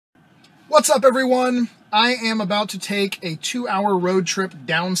What's up, everyone? I am about to take a 2-hour road trip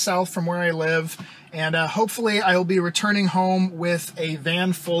down south from where I live, and hopefully I will be returning home with a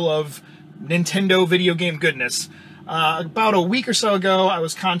van full of Nintendo video game goodness. About a week or so ago, I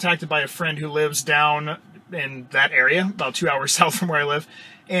was contacted by a friend who lives down in that area, about 2 hours south from where I live,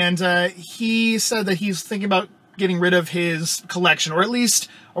 and he said that he's thinking about getting rid of his collection, or at least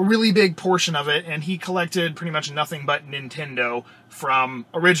a really big portion of it, and he collected pretty much nothing but Nintendo from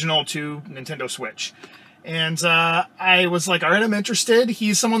original to Nintendo Switch. And I was like, all right, I'm interested.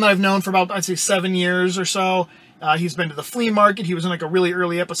 He's someone that I've known for about, I'd say, 7 years or so. He's been to the flea market. He was in like a really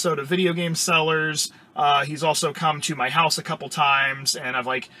early episode of Video Game Sellers. He's also come to my house a couple times, and I've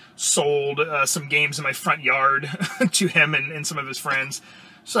like sold some games in my front yard to him and some of his friends.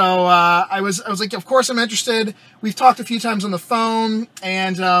 So I was like, of course I'm interested. We've talked a few times on the phone,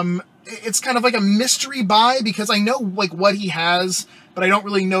 and it's kind of like a mystery buy because I know like what he has, but I don't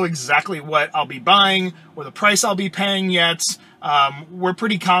really know exactly what I'll be buying or the price I'll be paying yet. We're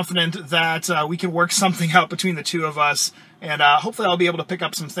pretty confident that we can work something out between the two of us, and hopefully I'll be able to pick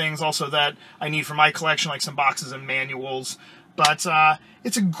up some things also that I need for my collection, like some boxes and manuals. But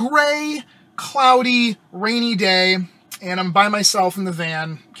it's a gray, cloudy, rainy day, and I'm by myself in the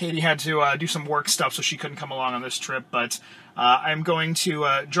van. Katie had to do some work stuff, so she couldn't come along on this trip, but I'm going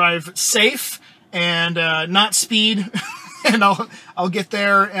to drive safe and not speed, and I'll get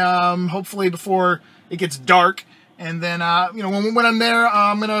there hopefully before it gets dark. And then, you know, when I'm there,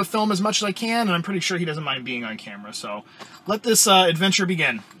 I'm going to film as much as I can, and I'm pretty sure he doesn't mind being on camera. So let this adventure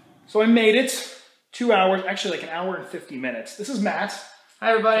begin. So I made it. 2 hours, actually like an hour and 50 minutes. This is Matt.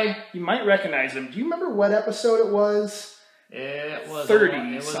 Hi, everybody. You might recognize him. Do you remember what episode it was? It was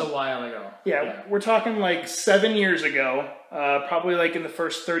 30. It was a while ago. Yeah, we're talking like 7 years ago. Probably like in the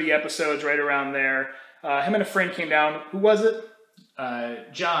first 30 episodes, right around there. Him and a friend came down. Who was it?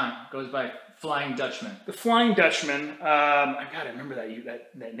 John goes by Flying Dutchman. The Flying Dutchman. I gotta remember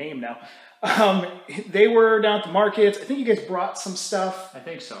that name now. They were down at the market. I think you guys brought some stuff. I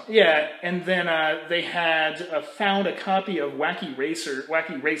think so. Yeah, and then they had found a copy of Wacky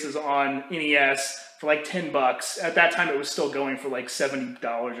Races on NES for like $10. At that time, it was still going for like $70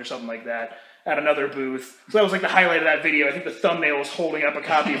 or something like that at another booth. So that was like the highlight of that video. I think the thumbnail was holding up a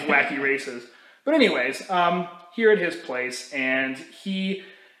copy of Wacky Races. But anyways, here at his place, and he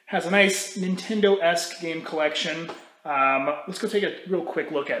has a nice Nintendo-esque game collection. Let's go take a real quick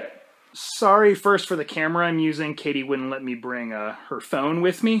look at it. Sorry first for the camera I'm using. Katie wouldn't let me bring her phone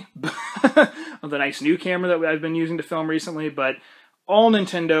with me. The nice new camera that I've been using to film recently, but all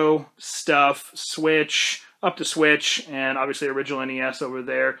Nintendo stuff, Switch, up to Switch, and obviously original NES over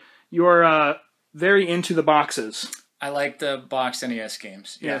there. You're very into the boxes. I like the boxed NES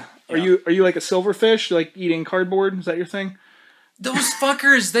games. Yeah. Are you like a silverfish, like eating cardboard? Is that your thing? Those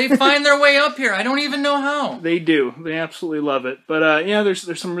fuckers, they find their way up here. I don't even know how. They do. They absolutely love it. But yeah,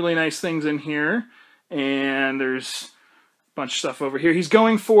 there's some really nice things in here, and there's a bunch of stuff over here. He's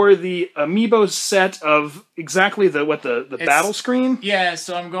going for the Amiibo set of exactly the battle screen. Yeah,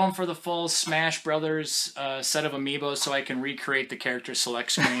 so I'm going for the full Smash Brothers set of Amiibos so I can recreate the character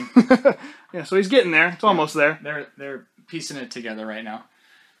select screen. Yeah, so he's getting there. It's almost there. They're piecing it together right now.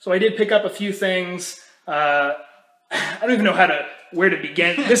 So I did pick up a few things. I don't even know where to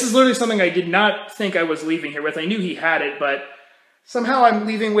begin. This is literally something I did not think I was leaving here with. I knew he had it, but somehow I'm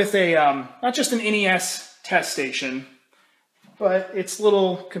leaving with a, not just an NES test station, but its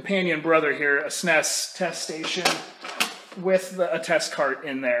little companion brother here, a SNES test station with a test cart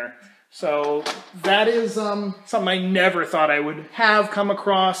in there. So that is something I never thought I would have come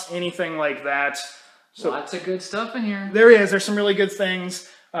across, anything like that. So lots of good stuff in here. There is. There's some really good things.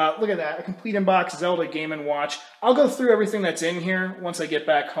 Look at that, a complete in-box Zelda Game & Watch. I'll go through everything that's in here once I get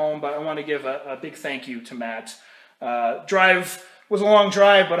back home, but I want to give a big thank you to Matt. Drive was a long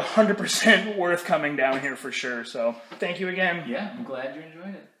drive, but 100% worth coming down here for sure. So thank you again. Yeah, I'm glad you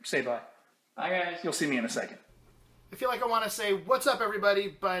enjoyed it. Say bye. Bye, guys. You'll see me in a second. I feel like I want to say, what's up,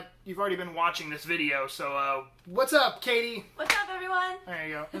 everybody, but you've already been watching this video, so what's up, Katie? What's up, everyone? There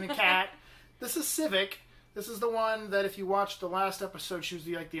you go. And the cat. This is Civic. This is the one that if you watched the last episode, she was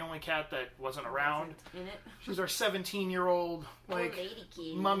the only cat that wasn't around. In it. She's our 17-year-old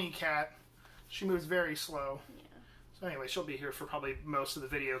mummy cat. She moves very slow. Yeah. So anyway, she'll be here for probably most of the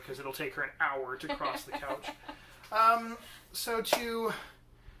video because it'll take her an hour to cross the couch. So to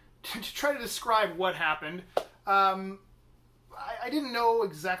try to describe what happened, I didn't know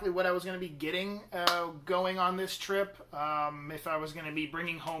exactly what I was going to be getting going on this trip. If I was going to be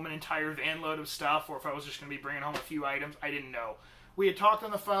bringing home an entire van load of stuff or if I was just going to be bringing home a few items, I didn't know. We had talked on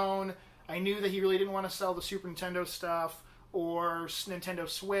the phone. I knew that he really didn't want to sell the Super Nintendo stuff or Nintendo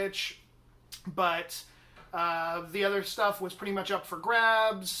Switch. But the other stuff was pretty much up for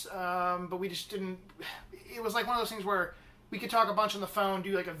grabs, but we just didn't... It was like one of those things where we could talk a bunch on the phone,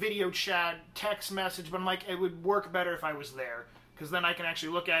 do like a video chat, text message, but I'm like, it would work better if I was there, because then I can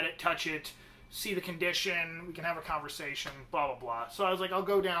actually look at it, touch it, see the condition, we can have a conversation, blah, blah, blah. So I was like, I'll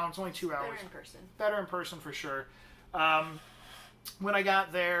go down. It's only 2 hours. Better in person. Better in person, for sure. When I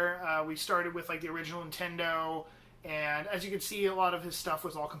got there, we started with like the original Nintendo, and as you can see, a lot of his stuff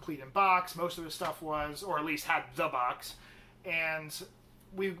was all complete in box. Most of his stuff was, or at least had the box. And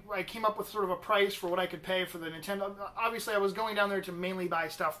I came up with sort of a price for what I could pay for the Nintendo. Obviously, I was going down there to mainly buy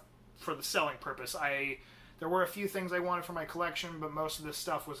stuff for the selling purpose. There were a few things I wanted for my collection, but most of this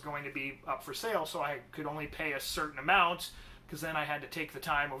stuff was going to be up for sale, so I could only pay a certain amount, because then I had to take the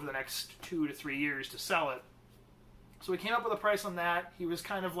time over the next 2 to 3 years to sell it. So we came up with a price on that. He was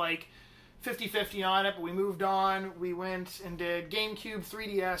kind of like 50-50 on it, but we moved on. We went and did GameCube,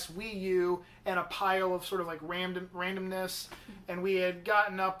 3DS, Wii U, and a pile of sort of like randomness. And we had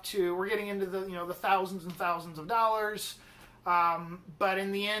gotten up to, we're getting into the, the thousands and thousands of dollars. But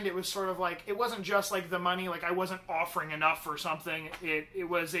in the end, it was sort of like, it wasn't just like the money, like I wasn't offering enough for something. It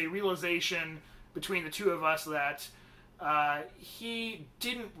was a realization between the two of us that he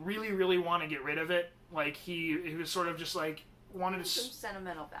didn't really want to get rid of it. Like he was sort of just like, wanted to... Some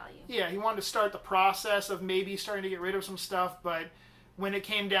sentimental value. Yeah, he wanted to start the process of maybe starting to get rid of some stuff, but when it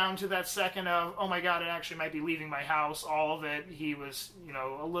came down to that second of, oh my god, it actually might be leaving my house, all of it, he was,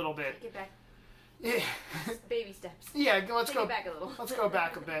 a little bit... Get back. Yeah. Baby steps. Yeah, let's go back a little. Let's go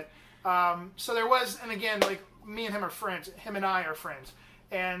back a bit. So there was, and again, like, me and him are friends. Him and I are friends.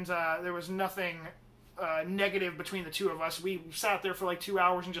 And there was nothing negative between the two of us. We sat there for like 2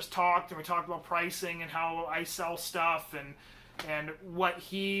 hours and just talked, and we talked about pricing and how I sell stuff and what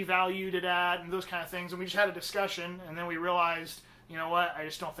he valued it at and those kind of things. And we just had a discussion, and then we realized, you know what, I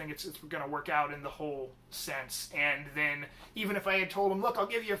just don't think it's going to work out in the whole sense. And then even if I had told him, look, I'll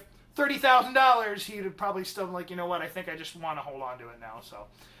give you $30,000, he'd have probably still been like, you know what, I think I just want to hold on to it now. So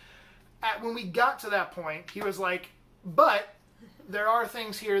when we got to that point, he was like, but there are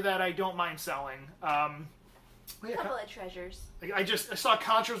things here that I don't mind selling. A couple of treasures. I saw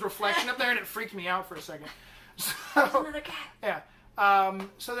Contra's reflection up there, and it freaked me out for a second. So, there's another cat. Yeah.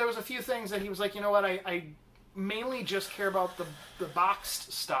 So there was a few things that he was like, you know what, I mainly just care about the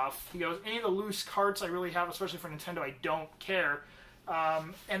boxed stuff. He goes, any of the loose carts I really have, especially for Nintendo, I don't care.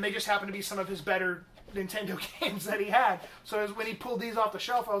 And they just happen to be some of his better Nintendo games that he had. So when he pulled these off the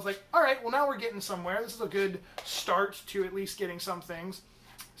shelf, I was like, all right, well, now we're getting somewhere. This is a good start to at least getting some things.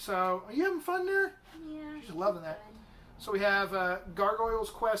 So, are you having fun there? Yeah. She's loving that. So we have Gargoyle's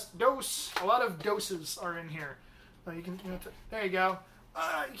Quest Dose. A lot of doses are in here. There you go.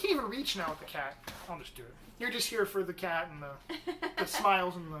 You can't even reach now with the cat. I'll just do it. You're just here for the cat and the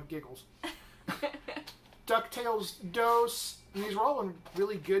smiles and the giggles. DuckTales Dose. And these were all in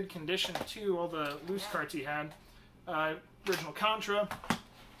really good condition, too, all the loose carts he had. Original Contra.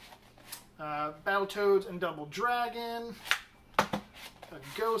 Battletoads and Double Dragon.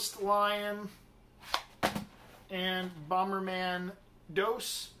 A Ghost Lion. And Bomberman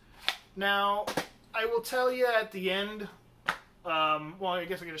Dose. Now, I will tell you at the end, well, I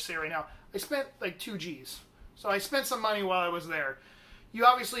guess I can just say it right now, I spent like 2 G's. So I spent some money while I was there. You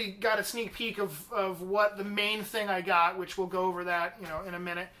obviously got a sneak peek of what the main thing I got, which we'll go over that, in a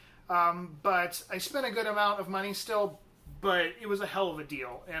minute. But I spent a good amount of money still, but it was a hell of a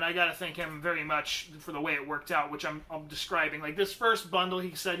deal. And I got to thank him very much for the way it worked out, which I'm describing. Like this first bundle,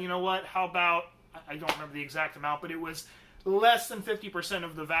 he said, you know what, how about, I don't remember the exact amount, but it was less than 50%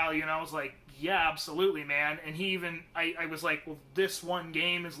 of the value. And I was like, yeah, absolutely, man. And he even, I was like, well, this one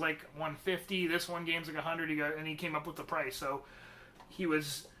game is like $150, this one game's like $100, and he came up with the price. So he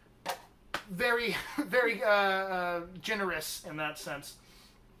was very, very generous in that sense.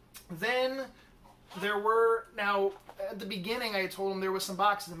 Then there were, now, at the beginning I had told him there was some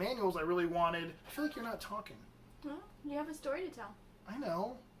boxes of manuals I really wanted. I feel like you're not talking. Well, you have a story to tell. I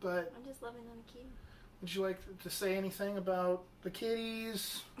know, but... I'm just loving on the kitty. Would you like to say anything about the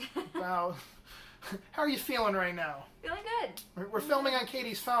kitties? About... How are you feeling right now? Feeling good. We're filming on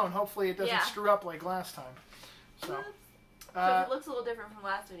Katie's phone. Hopefully it doesn't screw up like last time. So... Because it looks a little different from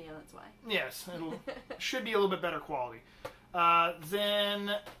last video, that's why. Yes, it should be a little bit better quality.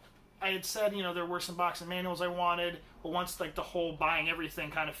 Then I had said, there were some box of manuals I wanted, but once like the whole buying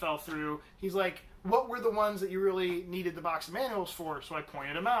everything kind of fell through, he's like, what were the ones that you really needed the box of manuals for? So I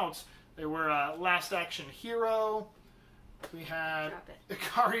pointed them out. They were Last Action Hero. We had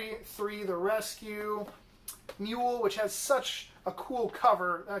Ikari 3 The Rescue. Mule, which has such a cool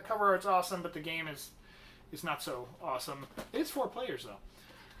cover. Cover art's awesome, but the game is not so awesome. It's 4 players,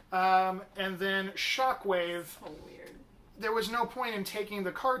 though. And then Shockwave. So weird. There was no point in taking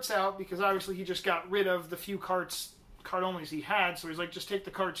the carts out because obviously he just got rid of the few cart-onlys he had. So he's like, just take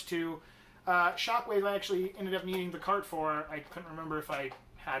the carts too. Shockwave I actually ended up needing the cart for. I couldn't remember if I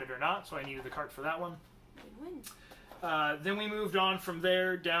had it or not, so I needed the cart for that one. Win-win. Then we moved on from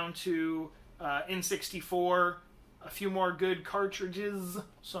there down to N64. A few more good cartridges.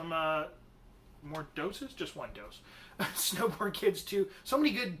 Some more doses? Just one dose. Snowboard Kids 2. So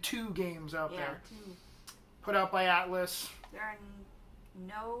many good 2 games out there. Two. Put out by Atlas. There are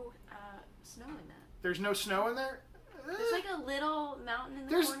no snow in that. There's no snow in there? There's like a little mountain in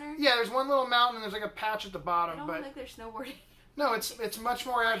the corner. Yeah, there's one little mountain and there's like a patch at the bottom. I don't but look like they're snowboarding. no, it's much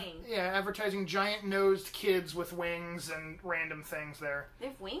more Flying. advertising giant-nosed kids with wings and random things there. They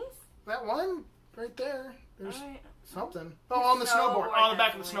have wings? That one right there. There's Alright. something. Oh, on the snowboard. Snowboard, On the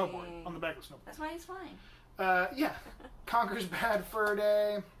back of the definitely. snowboard. On the back of the snowboard. That's why he's flying. Yeah. Conker's Bad Fur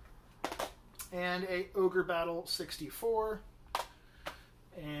Day. And a Ogre Battle 64.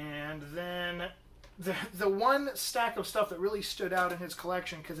 And then the one stack of stuff that really stood out in his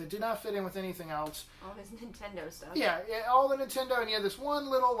collection, because it did not fit in with anything else. All his Nintendo stuff. Yeah, all the Nintendo, and he had this one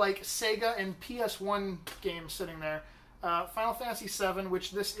little, like, Sega and PS1 game sitting there. Final Fantasy VII,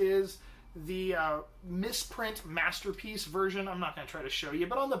 which this is the misprint Masterpiece version. I'm not going to try to show you,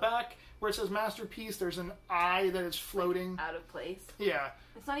 but on the back, where it says Masterpiece, there's an eye that is floating. Out of place. Yeah.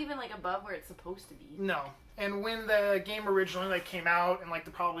 It's not even, like, above where it's supposed to be. No. And when the game originally, like, came out, and,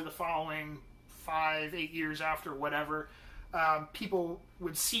 like, probably the following 5-8 years after, whatever, people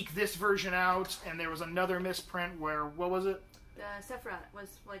would seek this version out, and there was another misprint where, what was it? The Sephiroth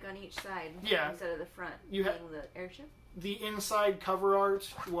was, like, on each side. Yeah. Instead of the front. You being the airship. The inside cover art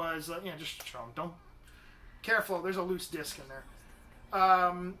was, just show them. Don't. Careful, there's a loose disc in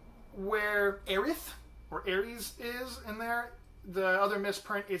there. Where Aerith, or Ares is in there, the other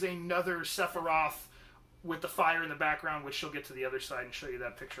misprint is another Sephiroth with the fire in the background, which she'll get to the other side and show you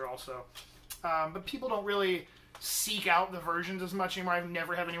that picture also. But people don't really seek out the versions as much anymore. I've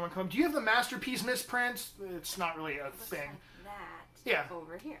never had anyone come, do you have the Masterpiece misprint? It's not really a thing. Like that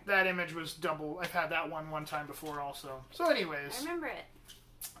over here. That image was double. I've had that one time before also. So anyways. I remember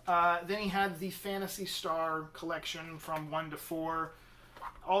it. Then he had the Phantasy Star collection from 1 to 4.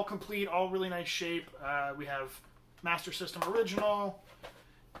 All complete, all really nice shape. We have Master System Original,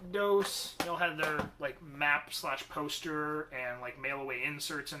 DOS. They all had their like map/poster and like mail away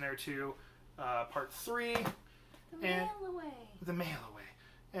inserts in there too. Part 3. The mail away. The mail away.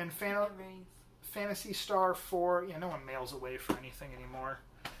 And Phantasy Star 4. Yeah, no one mails away for anything anymore.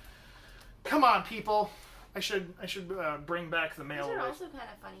 Come on, people. I should bring back the mail Those are away. also kind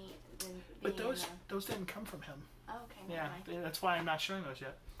of funny. But those didn't come from him. Oh, okay. Yeah, that's why I'm not showing those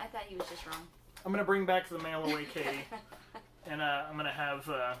yet. I thought he was just wrong. I'm going to bring back the mail away, Katie. And I'm going to have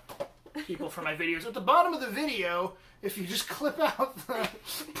people for my videos. At the bottom of the video, if you just clip out the...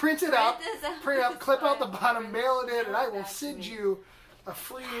 print it out, clip out the bottom, mail it in, and I will send you a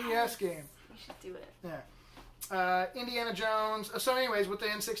free NES game. We should do it. Yeah. Indiana Jones. So anyways, with the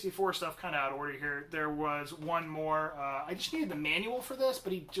N64 stuff kind of out of order here, there was one more. I just needed the manual for this,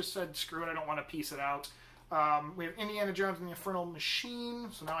 but he just said, screw it, I don't want to piece it out. We have Indiana Jones and the Infernal Machine,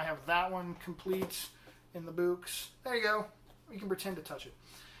 so now I have that one complete in the books. There you go. You can pretend to touch it.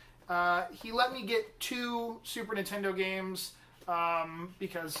 He let me get 2 Super Nintendo games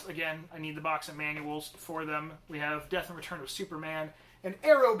because, again, I need the box of manuals for them. We have Death and Return of Superman and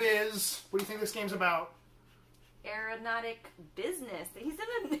Aerobiz. What do you think this game's about? Aeronautic business. He's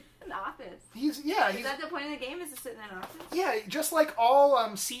in an office. Is that the point of the game? Is to sit in an office? Yeah, just like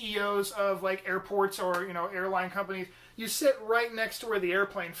all CEOs of like airports or airline companies, you sit right next to where the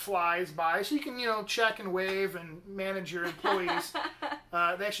airplane flies by, so you can check and wave and manage your employees. They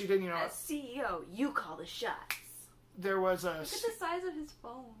actually did As CEO, you call the shots. There was Look at the size of his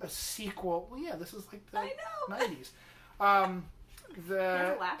phone. a sequel. Well, yeah, this is like the I know. 90s.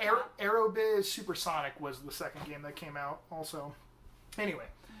 The laptop. Aerobiz Supersonic was the second game that came out also. Anyway.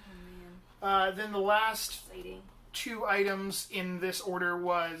 Oh, man. Then the last Exciting. 2 items in this order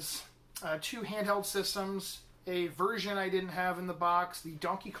was 2 handheld systems, a version I didn't have in the box, the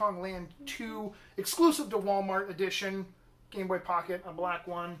Donkey Kong Land 2 exclusive to Walmart edition, Game Boy Pocket, a black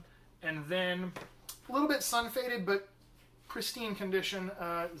one, and then a little bit sun-faded but pristine condition,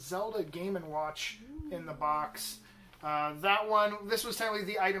 Zelda Game & Watch in the box. That one, this was technically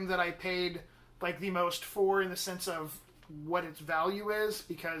the item that I paid like the most for in the sense of what its value is,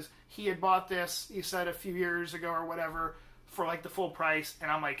 because he had bought this, he said a few years ago or whatever, for like the full price, and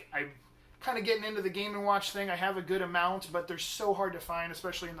I'm like, I'm kind of getting into the Game & Watch thing. I have a good amount, but they're so hard to find,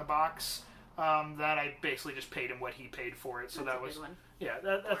 especially in the box. that I basically just paid him what he paid for it. So That's that a was good one. yeah,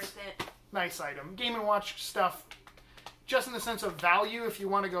 that's Worth it. nice item. Game & Watch stuff, just in the sense of value. If you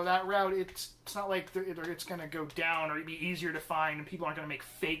want to go that route, it's not like it's going to go down or be easier to find, and people aren't going to make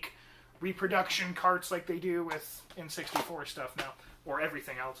fake reproduction carts like they do with N64 stuff now, or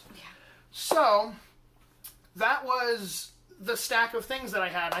everything else. Yeah. So that was the stack of things that I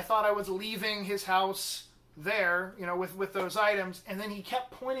had. I thought I was leaving his house there, you know, with those items, and then he kept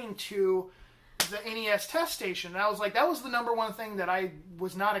pointing to the NES test station, and I was like, that was the number one thing that I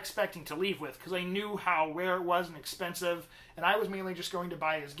was not expecting to leave with, because I knew how rare it was and expensive, and I was mainly just going to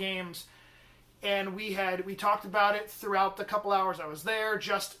buy his games. And we talked about it throughout the couple hours I was there,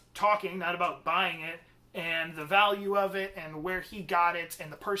 just talking, not about buying it, and the value of it, and where he got it,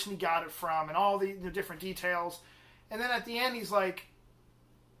 and the person he got it from, and all the different details. And then at the end, he's like,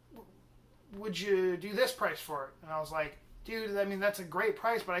 would you do this price for it? And I was like, dude, I mean, that's a great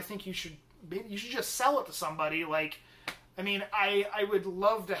price, but I think you should just sell it to somebody. Like, I mean, I would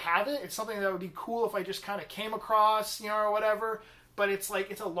love to have it. It's something that would be cool if I just kind of came across, you know, or whatever. But it's like,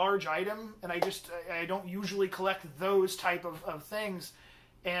 it's a large item, and I don't usually collect those type of things.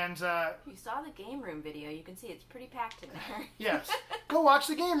 And you saw the game room video. You can see it's pretty packed in there. Yes, go watch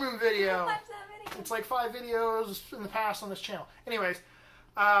the game room video. Watch that video. It's like 5 videos in the past on this channel. Anyways,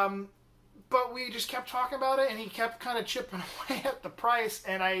 but we just kept talking about it, and he kept kind of chipping away at the price,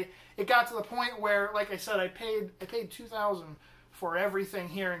 and it got to the point where, like I said, I paid $2,000 for everything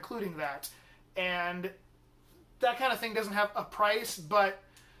here, including that, and that kind of thing doesn't have a price, but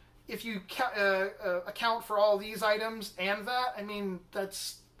if you account for all these items and that, I mean,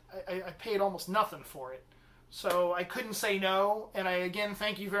 I paid almost nothing for it. So I couldn't say no, and again,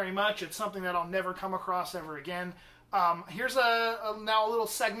 thank you very much. It's something that I'll never come across ever again. Here's now a little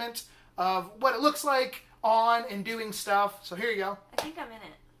segment of what it looks like on and doing stuff. So here you go. I think I'm in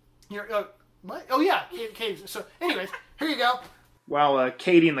it. You're, what? Oh yeah, Katie. So anyways, here you go. While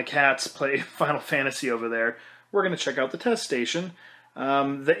Katie and the cats play Final Fantasy over there, we're going to check out the test station.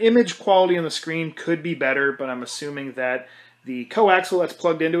 The image quality on the screen could be better, but I'm assuming that the coaxial that's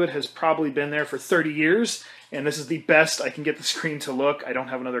plugged into it has probably been there for 30 years, and this is the best I can get the screen to look. I don't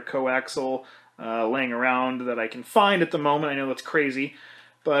have another coaxial laying around that I can find at the moment. I know that's crazy.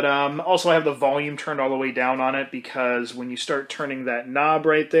 But also I have the volume turned all the way down on it, because when you start turning that knob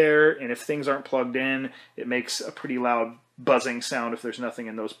right there, and if things aren't plugged in, it makes a pretty loud buzzing sound if there's nothing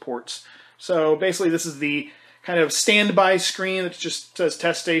in those ports. So basically this is the kind of standby screen that just says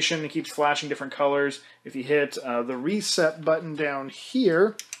test station. It keeps flashing different colors. If you hit the reset button down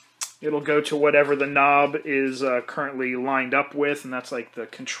here, it'll go to whatever the knob is currently lined up with, and that's like the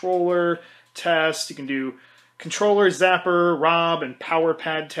controller test. You can do controller, zapper, Rob, and power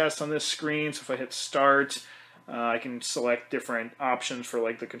pad test on this screen. So if I hit start, I can select different options for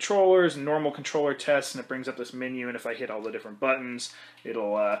like the controllers, normal controller test, and it brings up this menu, and if I hit all the different buttons,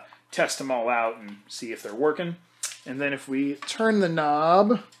 it'll test them all out and see if they're working. And then if we turn the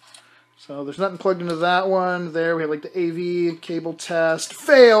knob, so there's nothing plugged into that one. There we have like the AV cable test.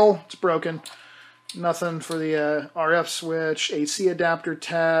 Fail! It's broken. Nothing for the RF switch, AC adapter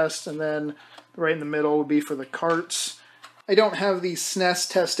test, and then right in the middle would be for the carts. I don't have the SNES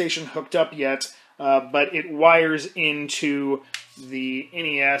test station hooked up yet, but it wires into the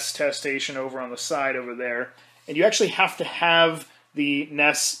NES test station over on the side over there. And you actually have to have the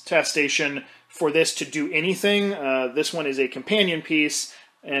NES test station for this to do anything. This one is a companion piece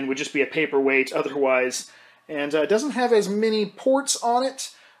and would just be a paperweight otherwise. And it doesn't have as many ports on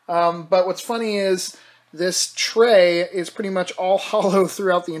it, but what's funny is this tray is pretty much all hollow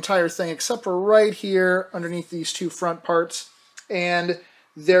throughout the entire thing, except for right here underneath these two front parts. And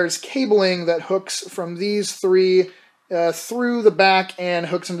there's cabling that hooks from these three through the back and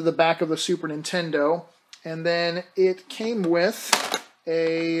hooks into the back of the Super Nintendo. And then it came with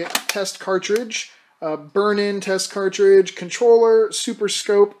a test cartridge, a burn-in test cartridge, controller, super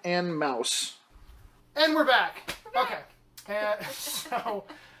scope, and mouse. And we're back. Okay. So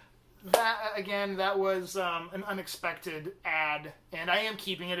that, again, that was an unexpected ad, and I am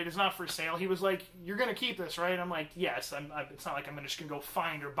keeping it. It is not for sale. He was like, "You're going to keep this, right?" I'm like, "Yes." It's not like I'm just going to go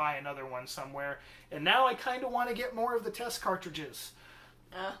find or buy another one somewhere. And now I kind of want to get more of the test cartridges.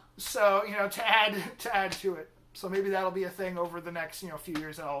 So, you know, to add to it. So maybe that'll be a thing over the next, few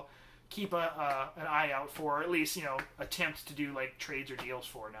years that I'll keep an eye out for, or at least, attempt to do like trades or deals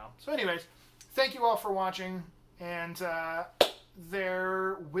for now. So anyways, thank you all for watching, and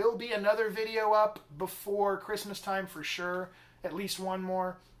there will be another video up before Christmas time for sure, at least one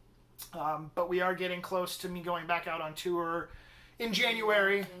more. But we are getting close to me going back out on tour in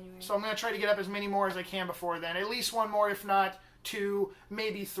January. So I'm going to try to get up as many more as I can before then. At least one more, if not 2,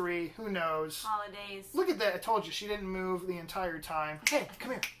 maybe 3. Who knows? Holidays. Look at that. I told you she didn't move the entire time. Hey,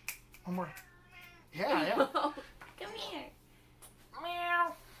 come here. One more. Yeah. Come here.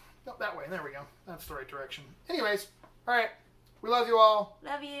 Meow. No, that way. There we go. That's the right direction. Anyways, all right. We love you all.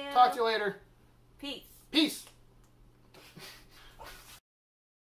 Love you. Talk to you later. Peace. Peace.